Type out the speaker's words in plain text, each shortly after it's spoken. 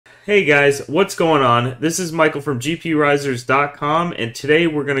Hey guys, what's going on? This is Michael from GPURisers.com, and today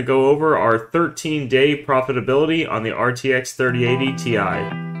we're going to go over our 13-day profitability on the RTX 3080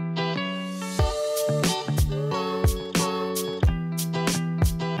 Ti.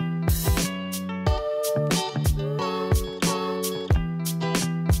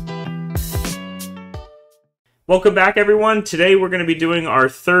 Welcome back everyone. Today we're going to be doing our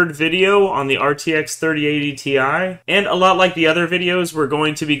third video on the RTX 3080 Ti, and a lot like the other videos, we're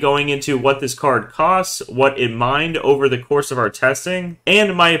going to be going into what this card costs, what it mined over the course of our testing,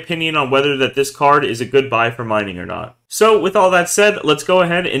 and my opinion on whether that this card is a good buy for mining or not. So with all that said, let's go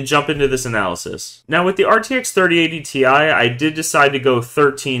ahead and jump into this analysis. Now with the RTX 3080 Ti, I did decide to go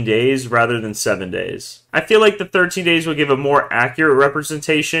 13 days rather than 7 days. I feel like the 13 days will give a more accurate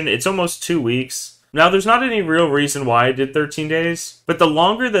representation. It's almost 2 weeks. Now, there's not any real reason why I did 13 days, but the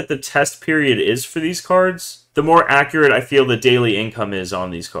longer that the test period is for these cards, the more accurate I feel the daily income is on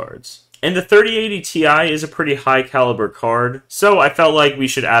these cards. And the 3080 Ti is a pretty high caliber card, so I felt like we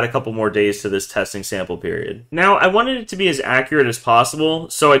should add a couple more days to this testing sample period. Now, I wanted it to be as accurate as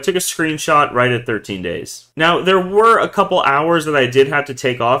possible, so I took a screenshot right at 13 days. Now, there were a couple hours that I did have to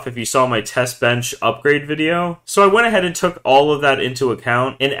take off if you saw my test bench upgrade video, so I went ahead and took all of that into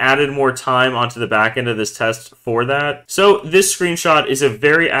account and added more time onto the back end of this test for that. So this screenshot is a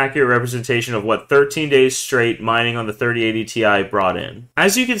very accurate representation of what 13 days straight mining on the 3080 Ti brought in.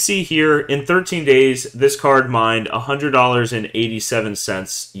 As you can see here, in 13 days, this card mined $100.87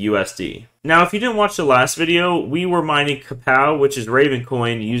 USD. Now, if you didn't watch the last video, we were mining Kapow, which is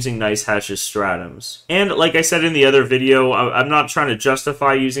Ravencoin, using NiceHash's Stratums. And like I said in the other video, I'm not trying to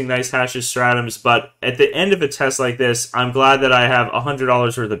justify using NiceHash's Stratums, but at the end of a test like this, I'm glad that I have $100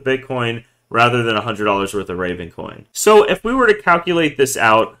 worth of Bitcoin rather than $100 worth of Ravencoin. So if we were to calculate this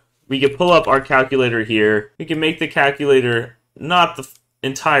out, we could pull up our calculator here. We can make the calculator not the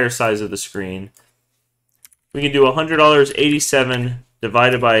entire size of the screen. We can do $100.87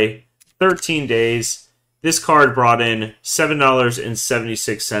 divided by 13 days. This card brought in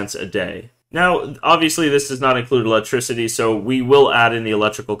 $7.76 a day. Now, obviously, this does not include electricity, so we will add in the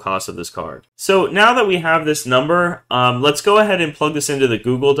electrical cost of this card. So now that we have this number, let's go ahead and plug this into the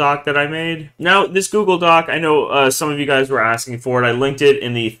Google Doc that I made. Now, this Google Doc, I know some of you guys were asking for it. I linked it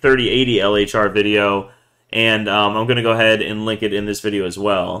in the 3080 LHR video, and I'm going to go ahead and link it in this video as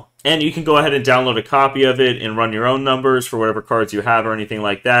well. And you can go ahead and download a copy of it and run your own numbers for whatever cards you have or anything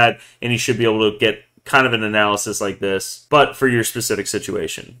like that, and you should be able to get kind of an analysis like this, but for your specific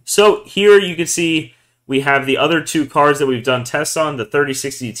situation. So here you can see we have the other two cards that we've done tests on, the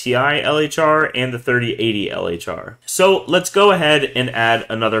 3060 Ti LHR and the 3080 LHR. So let's go ahead and add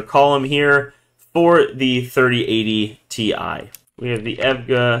another column here for the 3080 Ti. We have the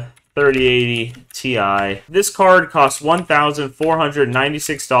EVGA 3080 Ti. This card costs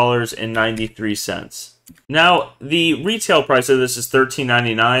 $1,496.93. Now, the retail price of this is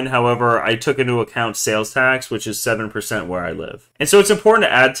 $13.99. However, I took into account sales tax, which is 7% where I live. And so it's important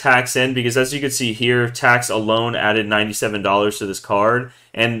to add tax in because, as you can see here, tax alone added $97 to this card.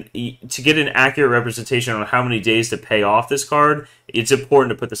 And to get an accurate representation on how many days to pay off this card, it's important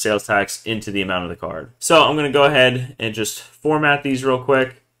to put the sales tax into the amount of the card. So I'm going to go ahead and just format these real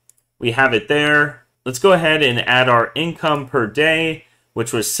quick. We have it there. Let's go ahead and add our income per day,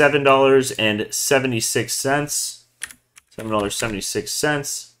 which was $7.76.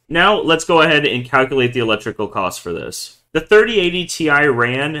 $7.76. Now let's go ahead and calculate the electrical cost for this. The 3080 Ti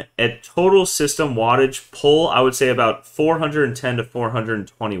ran at total system wattage pull, I would say about 410 to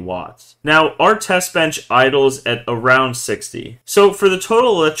 420 watts. Now, our test bench idles at around 60. So for the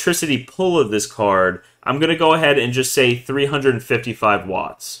total electricity pull of this card, I'm going to go ahead and just say 355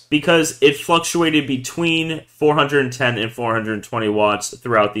 watts because it fluctuated between 410 and 420 watts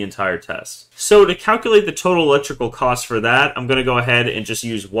throughout the entire test. So to calculate the total electrical cost for that, I'm going to go ahead and just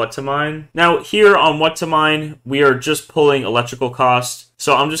use what to mine. Now here on what to mine, we are just pulling electrical cost.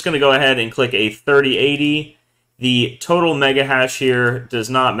 So I'm just going to go ahead and click a 3080. The total mega hash here does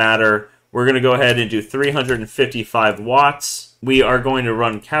not matter. We're going to go ahead and do 355 watts. We are going to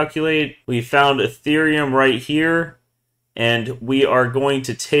run calculate. We found Ethereum right here, and we are going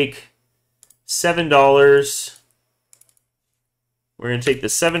to take $7. We're going to take the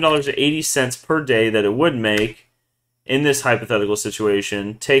 $7.80 per day that it would make in this hypothetical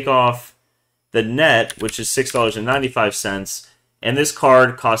situation, take off the net, which is $6.95, and this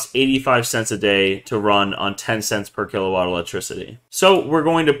card costs 85 cents a day to run on 10 cents per kilowatt electricity. So we're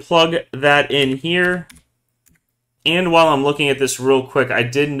going to plug that in here. And while I'm looking at this real quick, I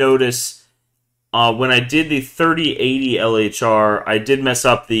did notice when I did the 3080 LHR, I did mess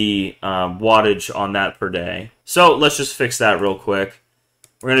up the wattage on that per day. So let's just fix that real quick.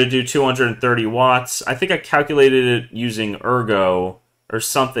 We're going to do 230 watts. I think I calculated it using Ergo or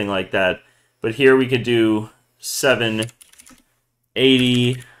something like that. But here we could do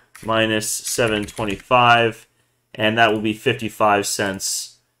 780 minus 725, and that will be 55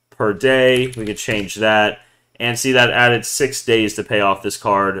 cents per day. We could change that. And see, that added 6 days to pay off this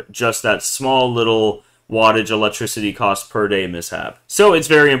card. Just that small little wattage electricity cost per day mishap. So it's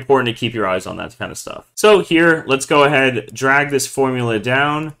very important to keep your eyes on that kind of stuff. So here, let's go ahead, drag this formula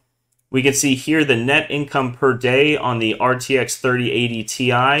down. We can see here the net income per day on the RTX 3080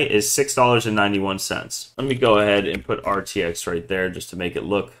 Ti is $6.91. Let me go ahead and put RTX right there just to make it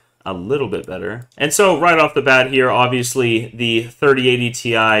look a little bit better. And so right off the bat here, obviously the 3080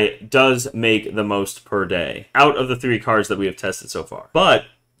 Ti does make the most per day out of the 3 cards that we have tested so far. But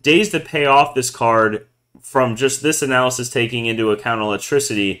days to pay off this card from just this analysis taking into account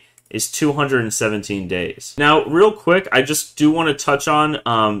electricity is 217 days. Now, real quick, I just do want to touch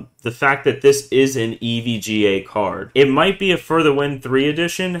on the fact that this is an EVGA card. It might be a For the Win 3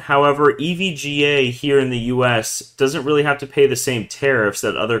 edition, however, EVGA here in the US doesn't really have to pay the same tariffs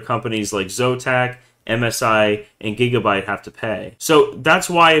that other companies like Zotac, MSI, and Gigabyte have to pay. So that's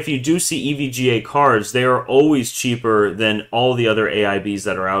why if you do see EVGA cards, they are always cheaper than all the other AIBs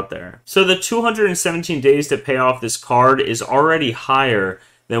that are out there. So the 217 days to pay off this card is already higher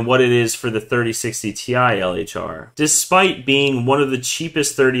than what it is for the 3060 Ti LHR, despite being one of the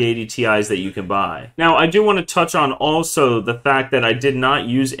cheapest 3080 Ti's that you can buy. Now, I do want to touch on also the fact that I did not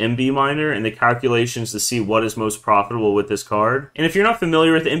use MBMiner in the calculations to see what is most profitable with this card. And if you're not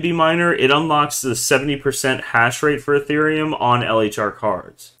familiar with MBMiner, it unlocks the 70% hash rate for Ethereum on LHR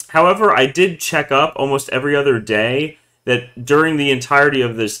cards. However, I did check up almost every other day that during the entirety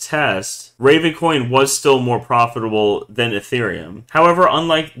of this test, Ravencoin was still more profitable than Ethereum. However,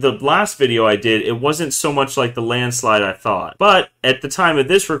 unlike the last video I did, it wasn't so much like the landslide I thought. But at the time of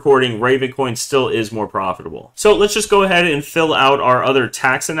this recording, Ravencoin still is more profitable. So let's just go ahead and fill out our other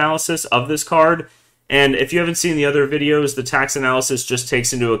tax analysis of this card. And if you haven't seen the other videos, the tax analysis just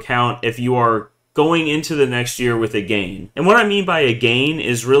takes into account if you are going into the next year with a gain. And what I mean by a gain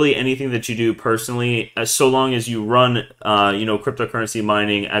is really anything that you do personally, so long as you run, cryptocurrency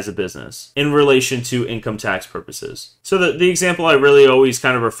mining as a business in relation to income tax purposes. So the example I really always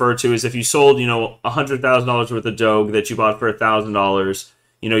kind of refer to is if you sold, $100,000 worth of Doge that you bought for $1,000,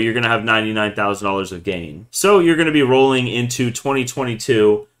 you're going to have $99,000 of gain. So you're going to be rolling into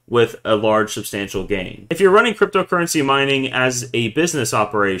 2022 with a large substantial gain. If you're running cryptocurrency mining as a business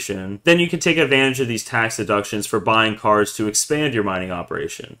operation, then you can take advantage of these tax deductions for buying cards to expand your mining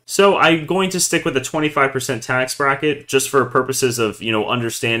operation. So I'm going to stick with a 25% tax bracket just for purposes of,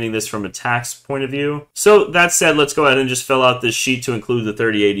 understanding this from a tax point of view. So that said, let's go ahead and just fill out this sheet to include the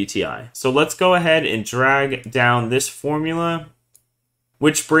 3080 Ti. So let's go ahead and drag down this formula,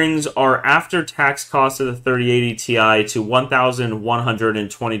 which brings our after-tax cost of the 3080 Ti to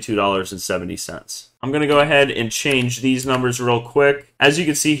 $1,122.70. I'm going to go ahead and change these numbers real quick. As you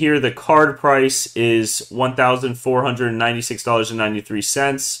can see here, the card price is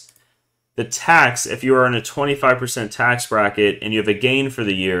 $1,496.93. The tax, if you are in a 25% tax bracket and you have a gain for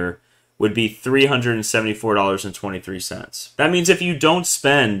the year, would be $374.23. That means if you don't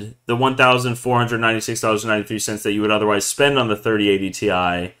spend the $1,496.93 that you would otherwise spend on the 3080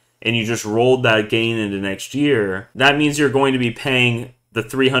 Ti, and you just rolled that gain into next year, that means you're going to be paying the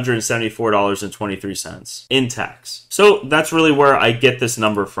 $374.23 in tax. So that's really where I get this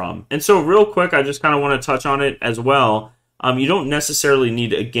number from. And so real quick, I just kind of want to touch on it as well. You don't necessarily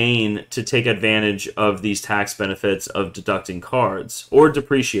need a gain to take advantage of these tax benefits of deducting cards or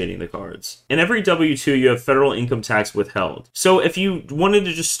depreciating the cards. In every W-2, you have federal income tax withheld. So if you wanted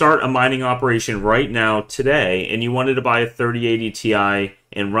to just start a mining operation right now, today, and you wanted to buy a 3080 Ti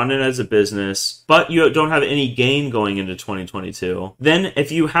and run it as a business, but you don't have any gain going into 2022, then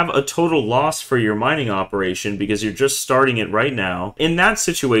if you have a total loss for your mining operation because you're just starting it right now, in that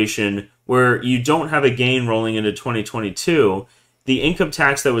situation where you don't have a gain rolling into 2022, the income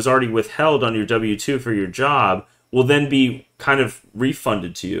tax that was already withheld on your W-2 for your job will then be kind of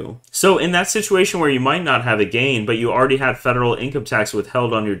refunded to you. So in that situation where you might not have a gain, but you already have federal income tax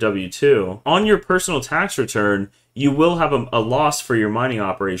withheld on your W-2, on your personal tax return, you will have a loss for your mining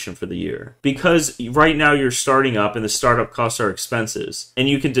operation for the year. Because right now you're starting up and the startup costs are expenses, and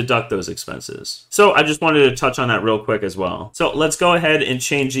you can deduct those expenses. So I just wanted to touch on that real quick as well. So let's go ahead and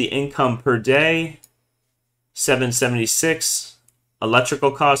change the income per day, $7.76.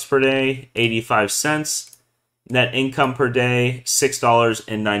 Electrical costs per day, 85 cents. Net income per day,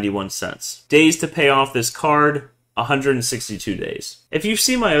 $6.91. Days to pay off this card, 162 days. If you've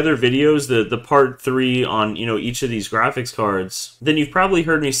seen my other videos, the part 3 on, each of these graphics cards, then you've probably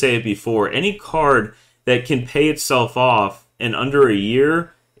heard me say it before. Any card that can pay itself off in under a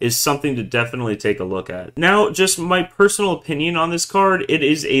year is something to definitely take a look at. Now, just my personal opinion on this card, it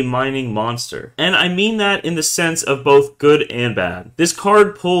is a mining monster. And I mean that in the sense of both good and bad. This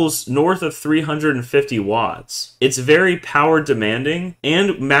card pulls north of 350 watts. It's very power demanding,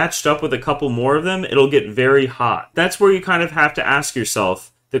 and matched up with a couple more of them, it'll get very hot. That's where you kind of have to ask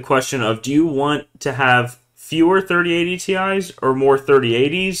yourself the question of, do you want to have fewer 3080 Ti's or more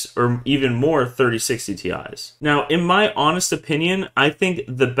 3080s or even more 3060 Ti's? Now, in my honest opinion, I think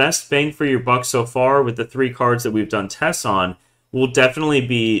the best bang for your buck so far with the 3 cards that we've done tests on will definitely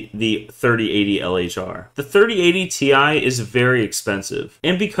be the 3080 LHR. The 3080 Ti is very expensive.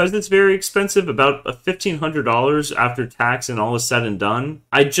 And because it's very expensive, about $1,500 after tax and all is said and done,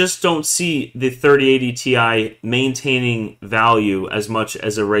 I just don't see the 3080 Ti maintaining value as much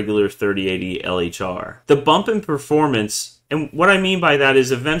as a regular 3080 LHR. The bump in performance, and what I mean by that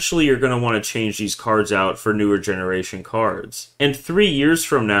is eventually you're going to want to change these cards out for newer generation cards. And 3 years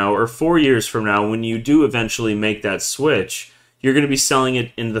from now or 4 years from now, when you do eventually make that switch, you're going to be selling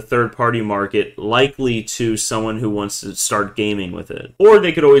it in the third-party market, likely to someone who wants to start gaming with it. Or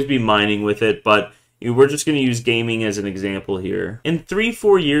they could always be mining with it, but we're just going to use gaming as an example here. In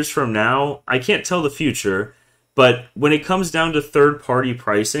 3-4 years from now, I can't tell the future, but when it comes down to third-party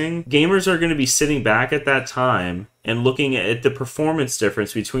pricing, gamers are going to be sitting back at that time and looking at the performance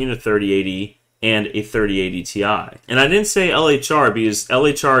difference between a 3080 and a 3080 Ti. And I didn't say LHR because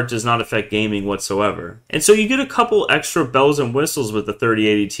LHR does not affect gaming whatsoever. And so you get a couple extra bells and whistles with the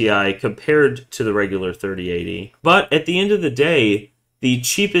 3080 Ti compared to the regular 3080. But at the end of the day, the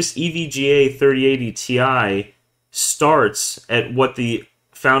cheapest EVGA 3080 Ti starts at what the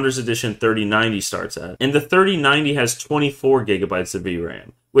Founders Edition 3090 starts at. And the 3090 has 24 gigabytes of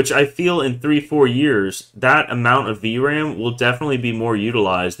VRAM, which I feel in 3-4 years, that amount of VRAM will definitely be more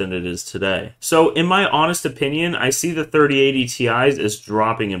utilized than it is today. So in my honest opinion, I see the 3080 Ti's as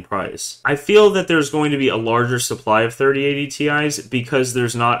dropping in price. I feel that there's going to be a larger supply of 3080 Ti's because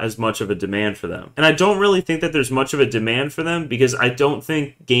there's not as much of a demand for them. And I don't really think that there's much of a demand for them because I don't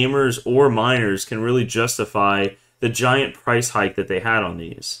think gamers or miners can really justify the giant price hike that they had on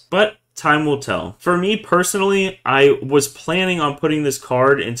these. But time will tell. For me personally, I was planning on putting this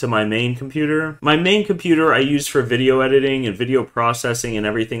card into my main computer. My main computer I use for video editing and video processing and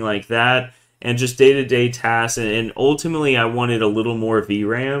everything like that, and just day-to-day tasks, and ultimately I wanted a little more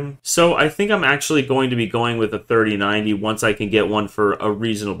VRAM. So I think I'm actually going to be going with a 3090 once I can get one for a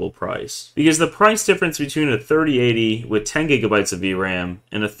reasonable price. Because the price difference between a 3080 with 10 gigabytes of VRAM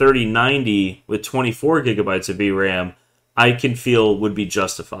and a 3090 with 24 gigabytes of VRAM, I can feel would be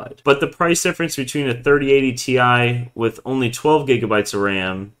justified. But the price difference between a 3080 Ti with only 12 gigabytes of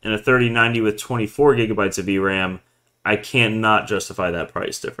RAM and a 3090 with 24 gigabytes of VRAM, I cannot justify that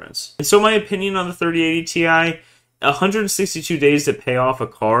price difference. And so my opinion on the 3080 Ti, 162 days to pay off a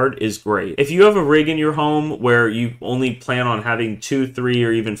card is great. If you have a rig in your home where you only plan on having 2, 3,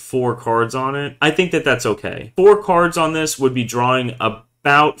 or even 4 cards on it, I think that that's okay. 4 cards on this would be drawing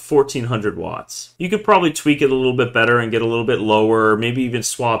about 1400 watts. You could probably tweak it a little bit better and get a little bit lower, maybe even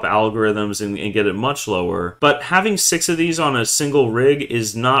swap algorithms and get it much lower. But having 6 of these on a single rig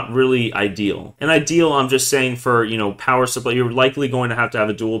is not really ideal. And ideal, I'm just saying for, power supply, you're likely going to have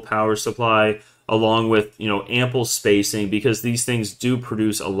a dual power supply along with, ample spacing because these things do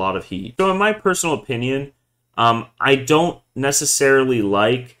produce a lot of heat. So in my personal opinion, I don't necessarily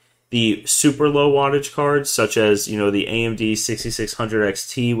like the super low wattage cards, such as, the AMD 6600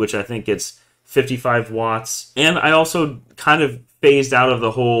 XT, which I think gets 55 watts. And I also kind of phased out of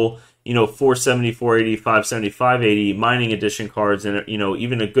the whole, 470, 480, 570, 580 mining edition cards, and,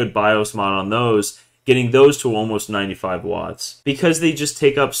 even a good BIOS mod on those, getting those to almost 95 watts, because they just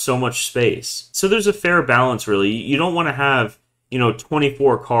take up so much space. So there's a fair balance, really. You don't want to have,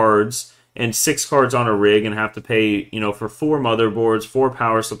 24 cards and 6 cards on a rig and have to pay, for 4 motherboards, 4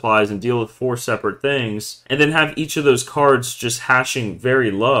 power supplies, and deal with 4 separate things, and then have each of those cards just hashing very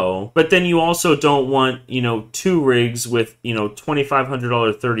low. But then you also don't want, 2 rigs with, $2,500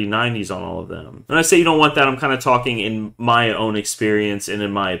 3090s on all of them. When I say you don't want that, I'm kind of talking in my own experience and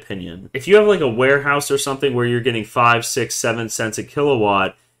in my opinion. If you have like a warehouse or something where you're getting 5, 6, 7 cents a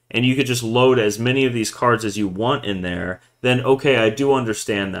kilowatt, and you could just load as many of these cards as you want in there, then okay, I do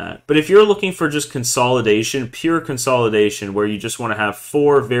understand that. But if you're looking for just consolidation, pure consolidation, where you just want to have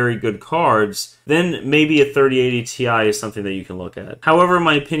 4 very good cards, then maybe a 3080 Ti is something that you can look at. However, in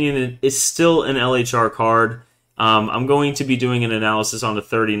my opinion, it's still an LHR card. I'm going to be doing an analysis on the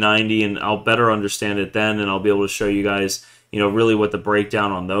 3090, and I'll better understand it then, and I'll be able to show you guys, you know, really what the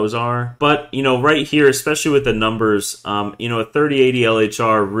breakdown on those are. But, you know, right here, especially with the numbers, you know, a 3080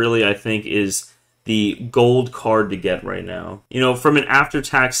 LHR really, I think, is the gold card to get right now. You know, from an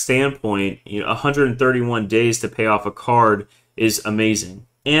after-tax standpoint, you know, 131 days to pay off a card is amazing.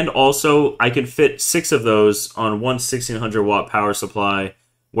 And also, I can fit 6 of those on one 1600 watt power supply,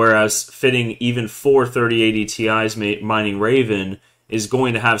 whereas fitting even 4 3080 Ti's mining Raven is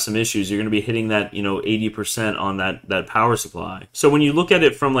going to have some issues. You're going to be hitting that, you know, 80% on that power supply. So when you look at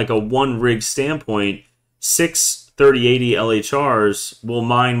it from like a one rig standpoint, 6 3080 LHRs will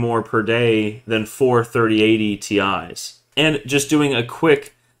mine more per day than 4 3080 Ti's. And just doing a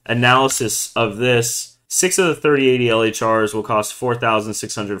quick analysis of this, 6 of the 3080 LHRs will cost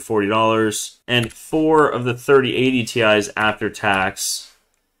 $4,640, and 4 of the 3080 Ti's after tax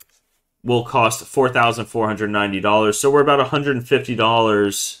will cost $4,490. So we're about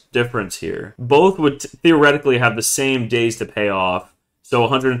 $150 difference here. Both would theoretically have the same days to pay off. So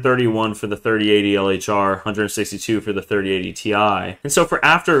 131 for the 3080 LHR, 162 for the 3080 Ti. And so for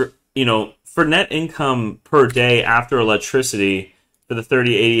for net income per day after electricity for the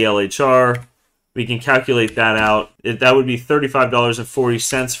 3080 LHR, we can calculate that out. That would be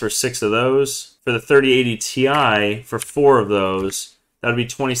 $35.40 for 6 of those. For the 3080 Ti, for 4 of those, that would be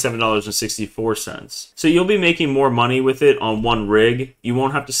 $27.64. So you'll be making more money with it on one rig. You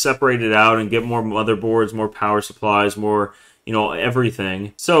won't have to separate it out and get more motherboards, more power supplies, more, you know,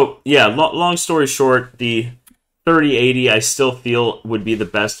 everything. So yeah, long story short, the 3080 I still feel would be the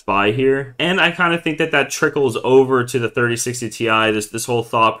best buy here. And I kind of think that trickles over to the 3060 Ti, this whole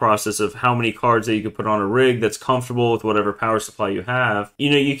thought process of how many cards that you could put on a rig that's comfortable with whatever power supply you have. You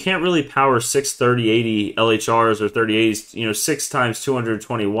know, you can't really power 6 3080 LHRs or 3080s, you know, 6 times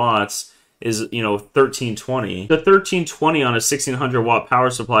 220 watts is, you know, 1320. The 1320 on a 1600 watt power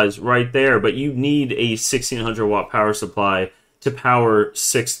supply is right there, but you need a 1600 watt power supply to power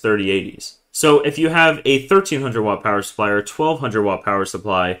 6 3080s. So if you have a 1300 watt power supply or a 1200 watt power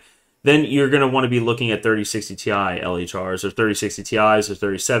supply, then you're going to want to be looking at 3060 Ti LHRs or 3060 Ti's or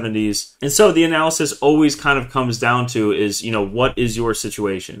 3070s. And so the analysis always kind of comes down to is, you know, what is your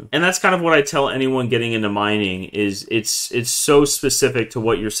situation? And that's kind of what I tell anyone getting into mining is it's so specific to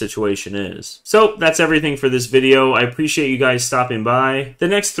what your situation is. So that's everything for this video. I appreciate you guys stopping by. The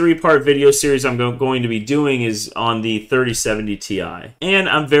next 3-part video series I'm going to be doing is on the 3070 Ti. And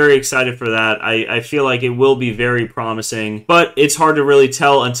I'm very excited for that. I feel like it will be very promising, but it's hard to really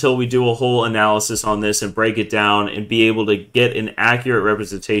tell until we do a whole analysis on this and break it down and be able to get an accurate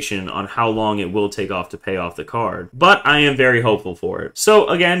representation on how long it will take off to pay off the card. But I am very hopeful for it. So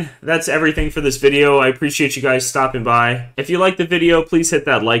again, that's everything for this video. I appreciate you guys stopping by. If you like the video, please hit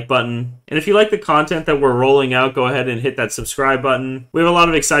that like button. And if you like the content that we're rolling out, go ahead and hit that subscribe button. We have a lot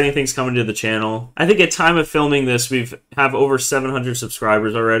of exciting things coming to the channel. I think at time of filming this, we have over 700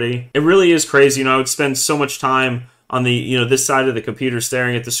 subscribers already. It really is crazy. You know, I would spend so much time on the, you know, this side of the computer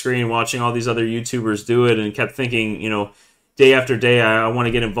staring at the screen, watching all these other YouTubers do it, and kept thinking, you know, day after day, I want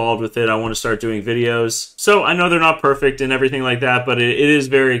to get involved with it. I want to start doing videos. So I know they're not perfect and everything like that, but it is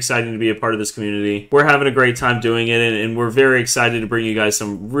very exciting to be a part of this community. We're having a great time doing it, and we're very excited to bring you guys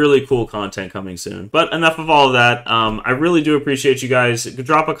some really cool content coming soon. But enough of all of that. I really do appreciate you guys.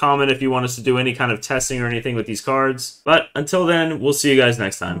 Drop a comment if you want us to do any kind of testing or anything with these cards. But until then, we'll see you guys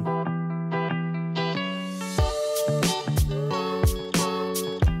next time.